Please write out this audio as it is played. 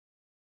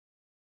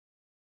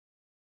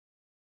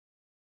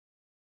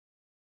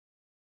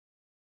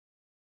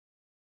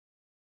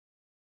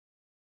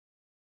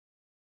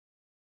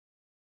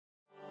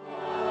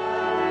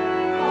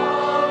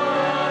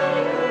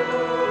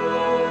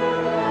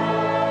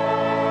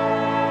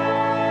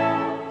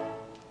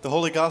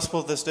Holy Gospel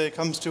of this day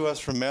comes to us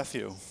from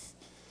Matthew.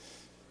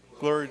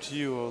 Glory to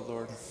you, O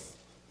Lord.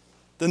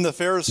 Then the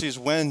Pharisees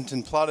went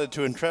and plotted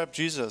to entrap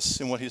Jesus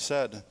in what he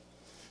said.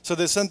 So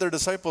they sent their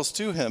disciples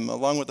to him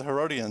along with the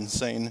Herodians,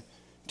 saying,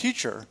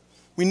 "Teacher,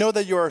 we know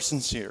that you are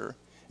sincere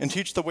and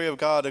teach the way of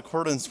God in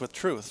accordance with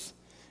truth,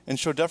 and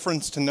show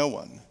deference to no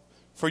one,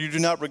 for you do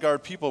not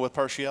regard people with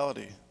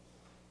partiality.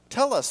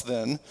 Tell us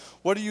then,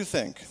 what do you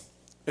think?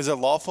 Is it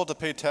lawful to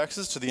pay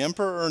taxes to the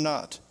emperor or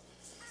not?"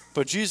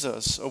 But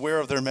Jesus, aware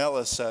of their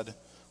malice, said,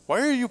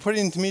 "Why are you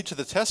putting me to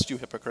the test, you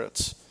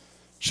hypocrites?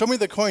 Show me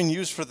the coin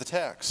used for the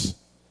tax."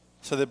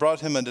 So they brought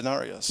him a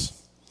denarius.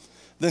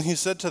 Then he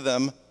said to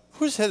them,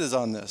 "Whose head is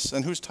on this,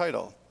 and whose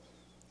title?"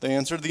 They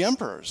answered, "The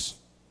emperor's."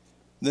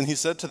 Then he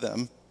said to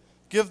them,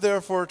 "Give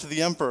therefore to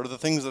the emperor the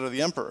things that are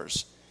the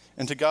emperor's,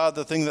 and to God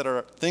the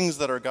things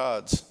that are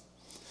God's."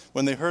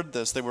 When they heard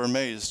this, they were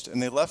amazed,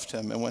 and they left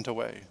him and went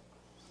away.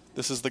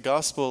 This is the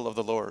gospel of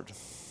the Lord.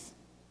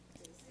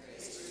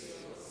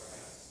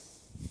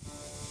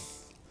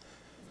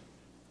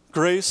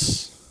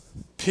 Grace,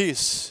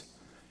 peace,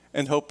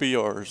 and hope be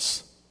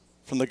yours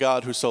from the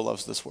God who so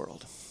loves this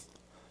world.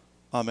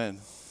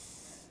 Amen.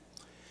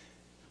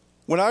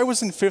 When I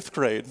was in 5th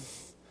grade,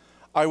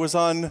 I was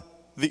on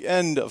the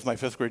end of my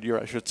 5th grade year,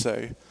 I should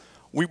say.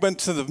 We went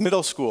to the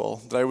middle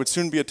school that I would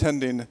soon be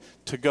attending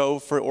to go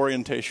for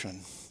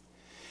orientation.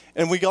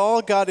 And we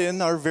all got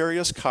in our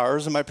various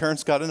cars, and my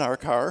parents got in our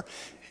car,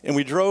 and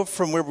we drove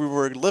from where we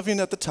were living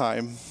at the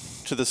time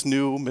to this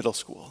new middle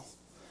school.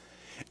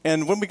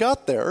 And when we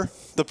got there,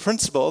 the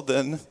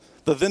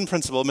then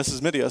principal,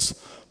 Mrs. Midias,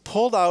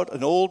 pulled out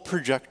an old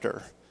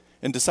projector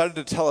and decided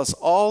to tell us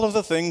all of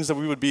the things that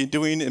we would be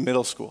doing in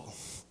middle school.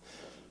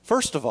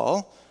 First of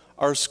all,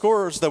 our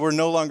scores that were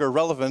no longer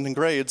relevant in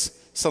grades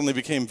suddenly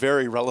became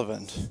very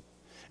relevant.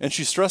 And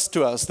she stressed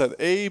to us that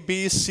A,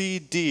 B, C,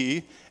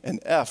 D, and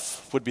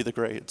F would be the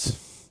grades.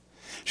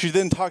 She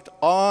then talked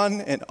on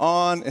and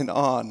on and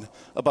on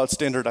about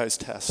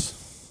standardized tests.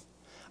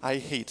 I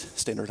hate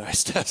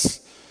standardized tests.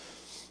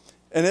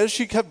 And as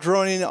she kept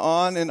droning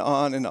on and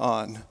on and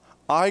on,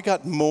 I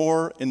got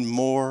more and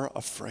more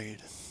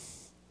afraid.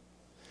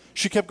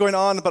 She kept going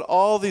on about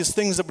all these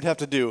things that we'd have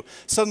to do.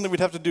 Suddenly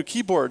we'd have to do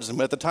keyboards, and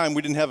at the time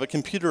we didn't have a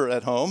computer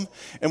at home,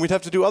 and we'd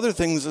have to do other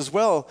things as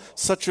well,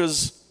 such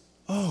as,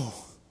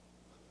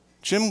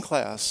 gym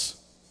class.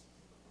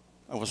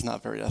 I was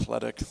not very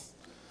athletic.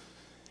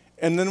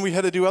 And then we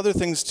had to do other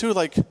things too,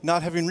 like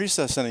not having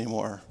recess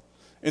anymore,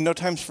 and no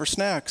times for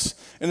snacks.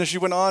 And as she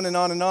went on and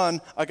on and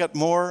on, I got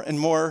more and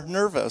more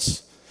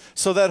nervous.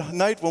 So that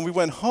night when we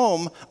went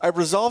home, I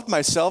resolved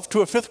myself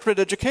to a 5th grade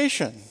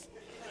education.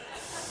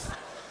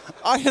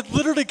 I had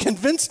literally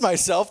convinced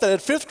myself that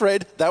at 5th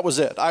grade, that was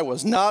it. I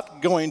was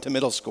not going to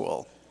middle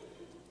school.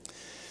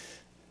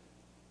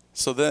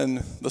 So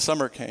then the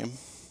summer came,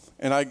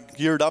 and I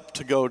geared up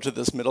to go to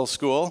this middle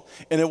school,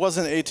 and it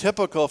wasn't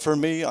atypical for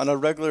me on a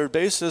regular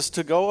basis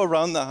to go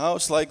around the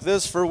house like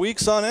this for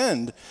weeks on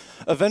end.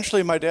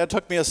 Eventually, my dad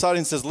took me aside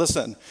and says,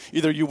 "Listen,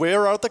 either you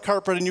wear out the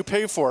carpet and you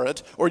pay for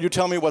it, or you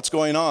tell me what's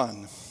going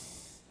on."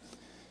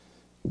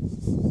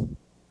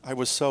 I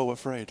was so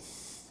afraid.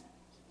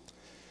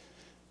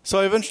 So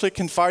I eventually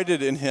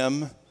confided in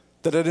him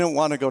that I didn't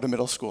want to go to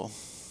middle school,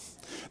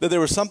 that there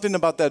was something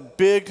about that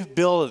big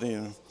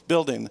building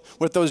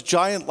with those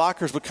giant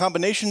lockers with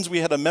combinations we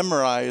had to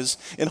memorize,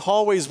 in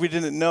hallways we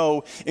didn't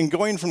know, and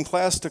going from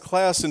class to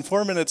class in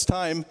 4 minutes'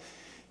 time,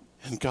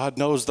 and God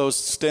knows those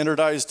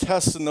standardized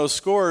tests and those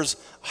scores.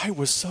 I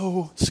was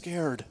so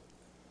scared.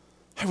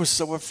 I was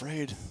so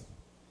afraid.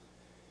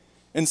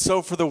 And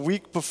so for the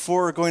week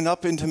before going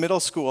up into middle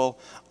school,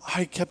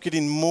 I kept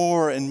getting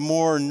more and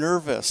more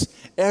nervous.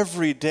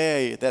 Every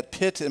day, that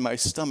pit in my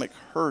stomach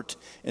hurt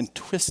and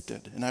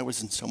twisted, and I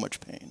was in so much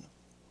pain.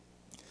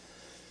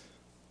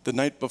 The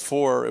night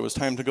before it was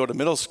time to go to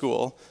middle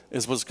school,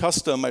 as was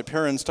custom, my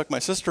parents took my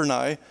sister and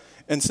I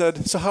and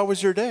said, "So how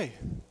was your day?"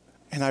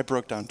 And I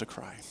broke down to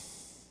cry.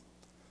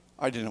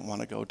 I didn't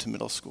want to go to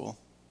middle school.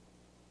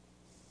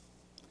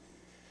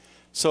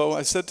 So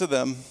I said to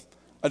them,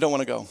 "I don't want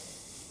to go."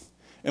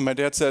 And my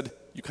dad said,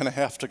 "You kind of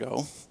have to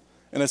go."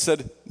 And I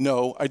said,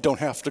 "No, I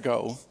don't have to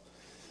go."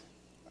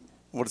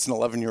 What does an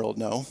 11-year-old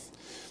know?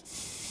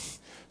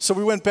 So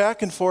we went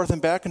back and forth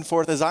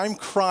as I'm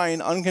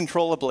crying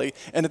uncontrollably.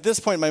 And at this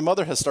point, my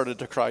mother has started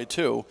to cry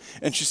too.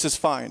 And she says,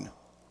 "Fine,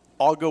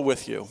 I'll go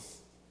with you.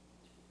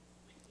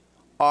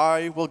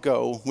 I will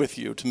go with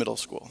you to middle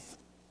school."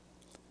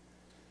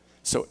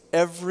 So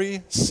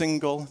every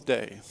single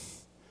day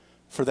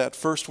for that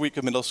first week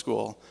of middle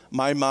school,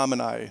 my mom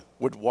and I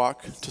would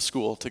walk to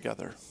school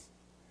together.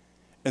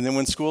 And then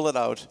when school let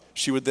out,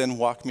 she would then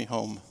walk me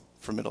home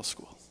from middle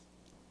school.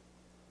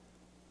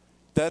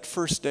 That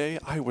first day,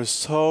 I was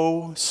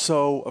so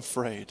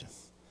afraid.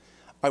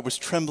 I was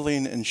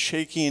trembling and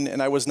shaking,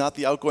 and I was not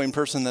the outgoing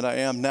person that I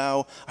am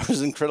now. I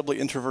was incredibly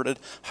introverted,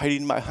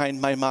 hiding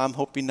behind my mom,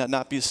 hoping to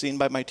not be seen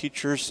by my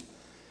teachers.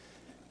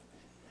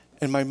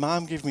 And my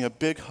mom gave me a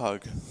big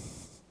hug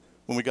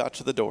when we got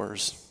to the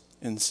doors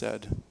and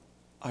said,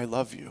 "I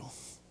love you.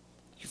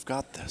 You've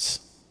got this.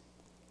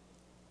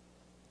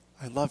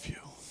 I love you.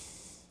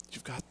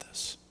 You've got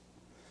this.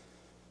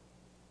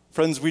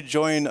 Friends, we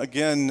join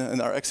again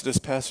in our Exodus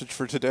passage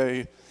for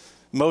today.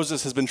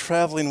 Moses has been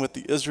traveling with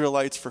the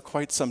Israelites for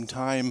quite some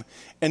time,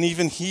 and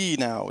even he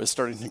now is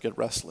starting to get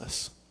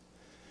restless.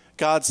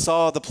 God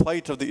saw the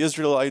plight of the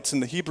Israelites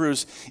and the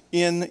Hebrews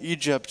in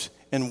Egypt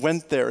and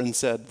went there and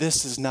said,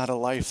 "This is not a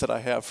life that I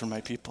have for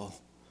my people."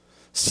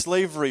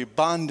 Slavery,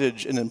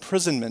 bondage, and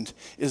imprisonment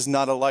is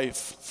not a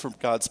life for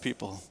God's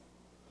people.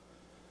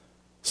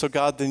 So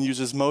God then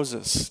uses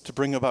Moses to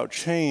bring about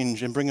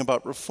change and bring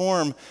about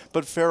reform.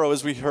 But Pharaoh,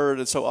 as we heard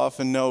and so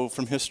often know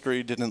from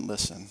history, didn't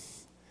listen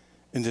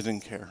and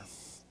didn't care.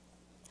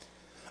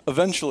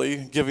 Eventually,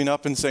 giving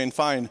up and saying,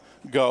 "Fine,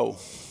 go,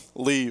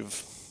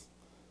 leave."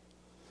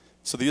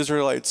 So the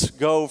Israelites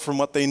go from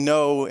what they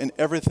know and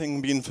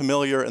everything being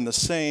familiar and the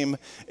same.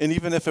 And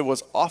even if it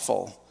was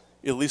awful,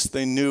 at least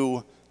they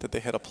knew that they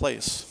had a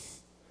place.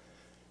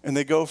 And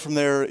they go from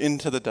there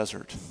into the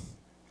desert.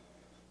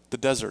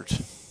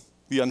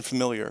 The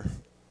unfamiliar,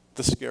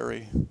 the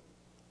scary,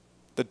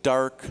 the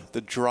dark,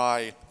 the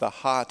dry, the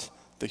hot,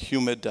 the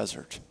humid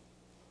desert.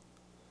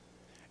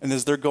 And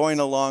as they're going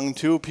along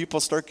too, people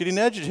start getting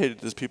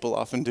agitated, as people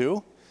often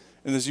do.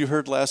 And as you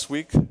heard last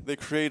week, they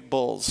create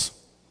bulls,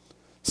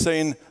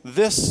 saying,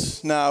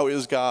 "This now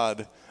is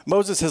God.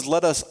 Moses has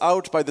led us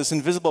out by this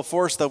invisible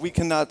force that we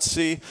cannot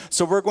see,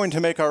 so we're going to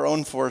make our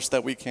own force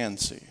that we can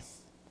see."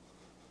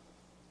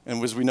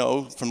 And as we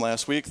know from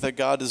last week, that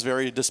God is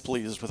very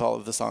displeased with all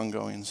of this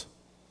ongoings.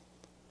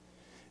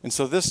 And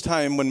so this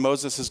time when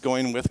Moses is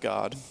going with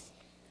God,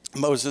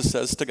 Moses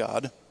says to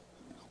God,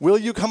 "Will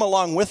you come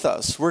along with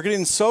us? We're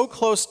getting so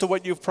close to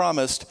what you've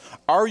promised.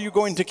 Are you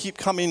going to keep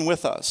coming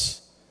with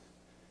us?"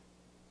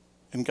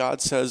 And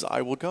God says,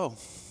 "I will go."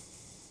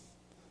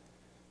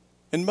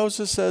 And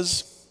Moses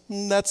says,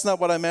 "That's not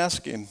what I'm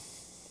asking.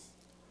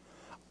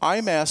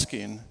 I'm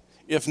asking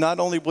if not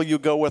only will you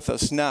go with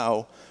us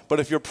now, but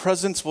if your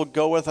presence will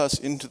go with us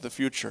into the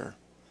future.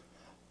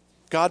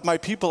 God, my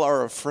people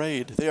are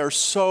afraid. They are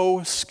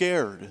so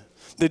scared.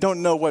 They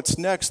don't know what's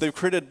next. They've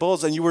created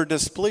bulls and you were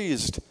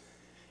displeased."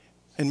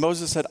 And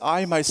Moses said,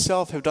 "I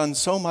myself have done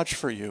so much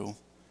for you.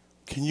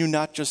 Can you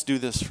not just do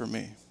this for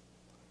me?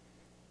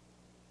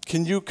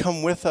 Can you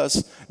come with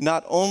us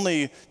not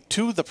only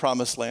to the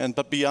promised land,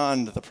 but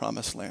beyond the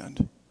promised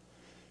land?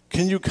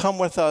 Can you come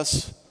with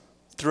us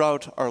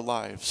throughout our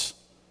lives?"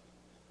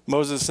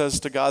 Moses says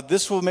to God,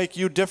 "This will make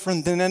you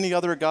different than any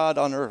other God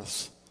on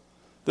earth.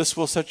 This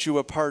will set you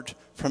apart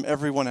from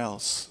everyone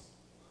else."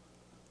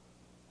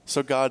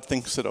 So God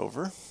thinks it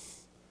over,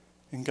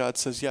 and God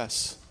says,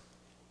 "Yes,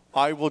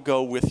 I will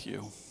go with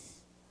you.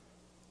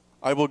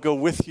 I will go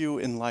with you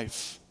in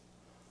life.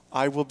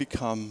 I will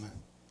become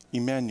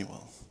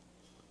Emmanuel,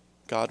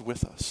 God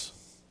with us."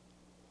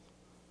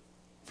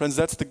 Friends,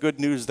 that's the good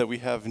news that we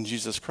have in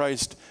Jesus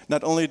Christ.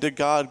 Not only did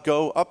God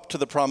go up to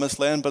the promised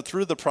land, but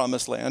through the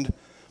promised land,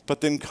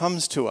 but then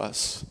comes to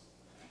us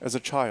as a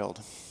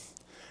child,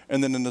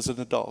 and then as an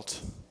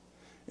adult,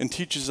 and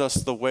teaches us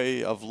the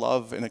way of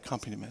love and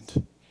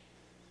accompaniment.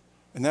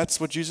 And that's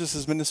what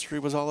Jesus' ministry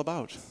was all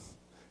about.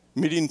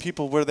 Meeting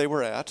people where they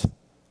were at,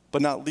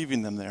 but not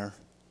leaving them there.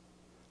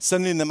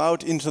 Sending them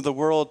out into the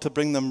world to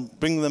bring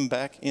them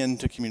back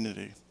into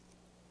community.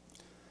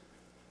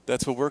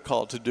 That's what we're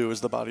called to do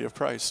as the body of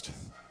Christ.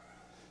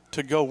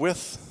 To go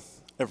with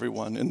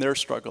everyone in their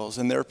struggles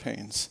and their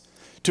pains.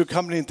 To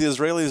accompany the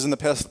Israelis and the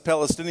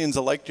Palestinians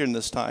alike during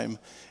this time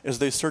as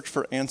they search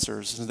for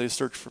answers, as they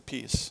search for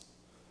peace.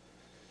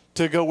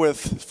 To go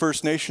with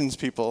First Nations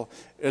people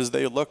as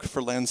they look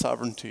for land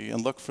sovereignty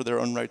and look for their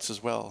own rights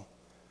as well.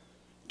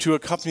 To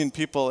accompany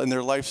people in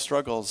their life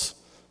struggles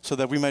so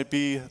that we might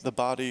be the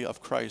body of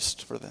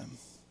Christ for them.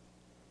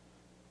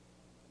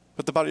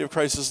 But the body of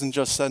Christ isn't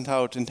just sent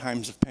out in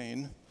times of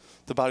pain.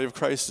 The body of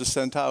Christ is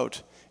sent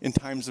out in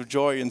times of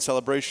joy and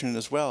celebration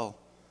as well.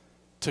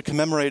 To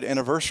commemorate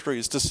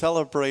anniversaries, to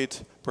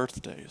celebrate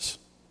birthdays.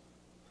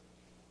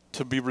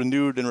 To be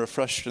renewed and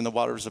refreshed in the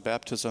waters of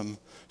baptism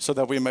so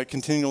that we might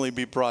continually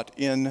be brought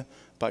in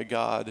by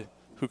God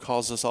who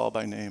calls us all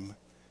by name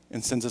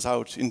and sends us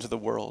out into the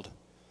world.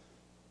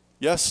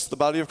 Yes, the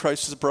body of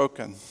Christ is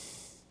broken,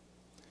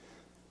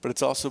 but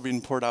it's also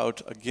being poured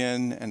out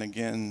again and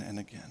again and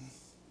again.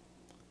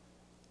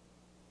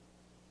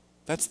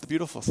 That's the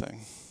beautiful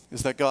thing,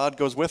 is that God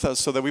goes with us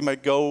so that we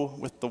might go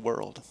with the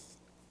world.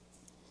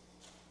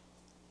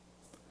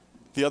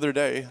 The other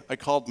day, I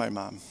called my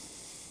mom.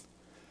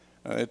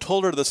 I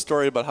told her the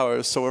story about how I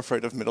was so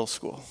afraid of middle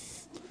school,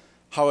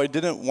 how I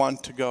didn't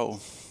want to go.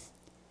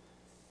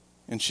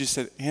 And she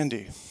said,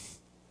 "Andy,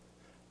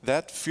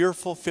 that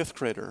fearful fifth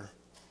grader,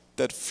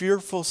 that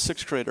fearful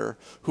sixth grader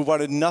who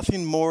wanted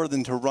nothing more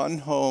than to run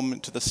home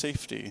to the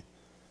safety,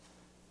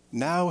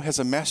 now has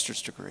a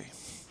master's degree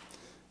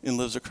and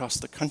lives across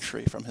the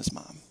country from his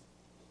mom."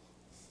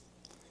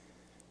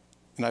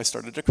 And I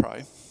started to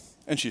cry,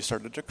 and she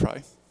started to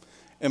cry.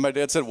 And my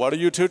dad said, "What are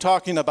you two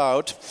talking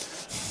about?"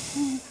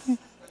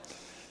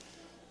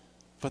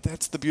 But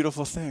that's the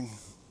beautiful thing.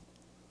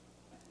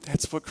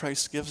 That's what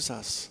Christ gives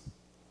us,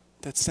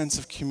 that sense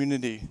of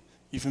community,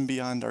 even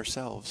beyond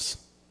ourselves.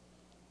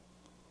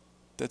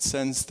 That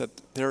sense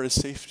that there is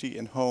safety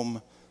and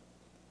home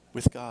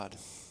with God.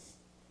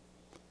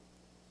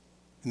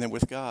 And that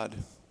with God,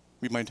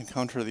 we might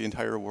encounter the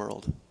entire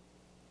world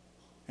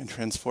and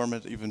transform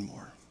it even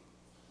more.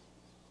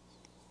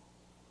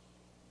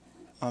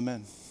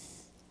 Amen.